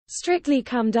Strictly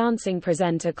Come Dancing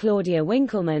presenter Claudia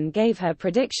Winkleman gave her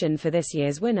prediction for this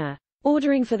year's winner,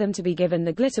 ordering for them to be given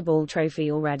the Glitterball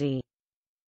Trophy already.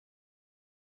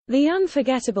 The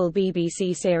unforgettable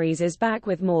BBC series is back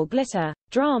with more glitter,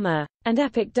 drama, and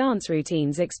epic dance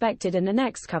routines expected in the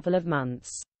next couple of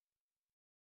months.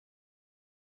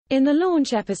 In the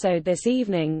launch episode this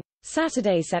evening,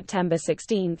 Saturday, September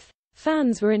 16th,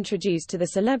 fans were introduced to the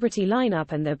celebrity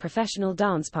lineup and their professional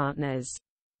dance partners.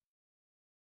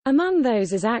 Among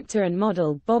those is actor and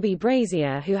model Bobby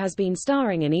Brazier, who has been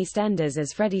starring in EastEnders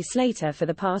as Freddie Slater for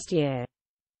the past year.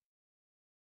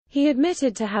 He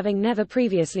admitted to having never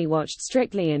previously watched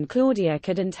Strictly, and Claudia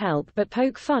couldn't help but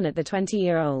poke fun at the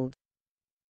 20-year-old.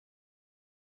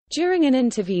 During an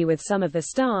interview with some of the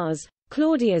stars,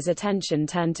 Claudia's attention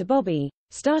turned to Bobby,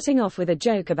 starting off with a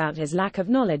joke about his lack of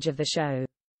knowledge of the show.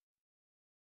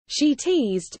 She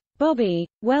teased, "Bobby,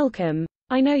 welcome,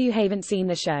 I know you haven't seen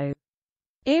the show.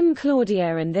 I'm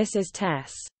Claudia and this is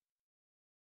Tess.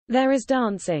 There is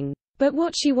dancing." But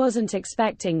what she wasn't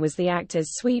expecting was the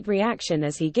actor's sweet reaction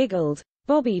as he giggled.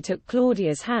 Bobby took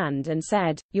Claudia's hand and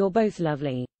said, "You're both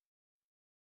lovely."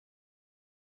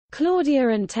 Claudia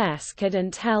and Tess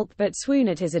couldn't help but swoon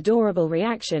at his adorable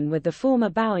reaction, with the former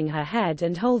bowing her head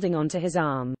and holding onto his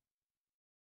arm.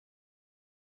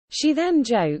 She then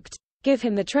joked, "Give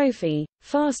him the trophy,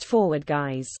 fast forward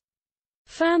guys."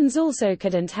 Fans also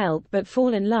couldn't help but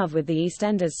fall in love with the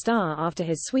EastEnders star after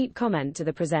his sweet comment to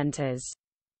the presenters.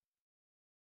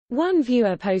 One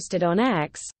viewer posted on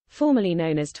X, formerly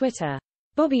known as Twitter,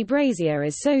 "Bobby Brazier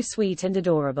is so sweet and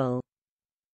adorable."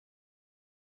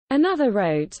 Another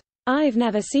wrote, "I've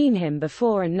never seen him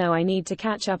before and know I need to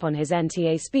catch up on his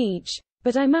NTA speech,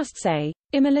 but I must say,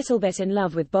 I'm a little bit in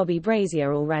love with Bobby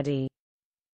Brazier already."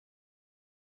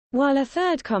 While a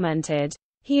third commented,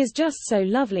 "He is just so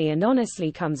lovely and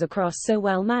honestly comes across so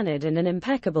well-mannered and an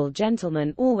impeccable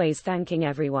gentleman, always thanking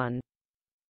everyone.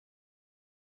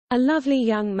 A lovely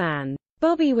young man."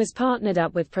 Bobby was partnered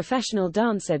up with professional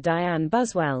dancer Diane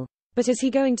Buswell, but is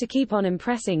he going to keep on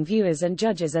impressing viewers and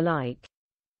judges alike?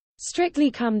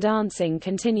 Strictly Come Dancing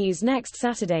continues next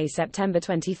Saturday, September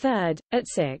 23rd, at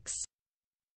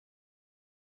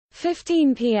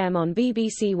 6:15 p.m. on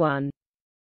BBC One.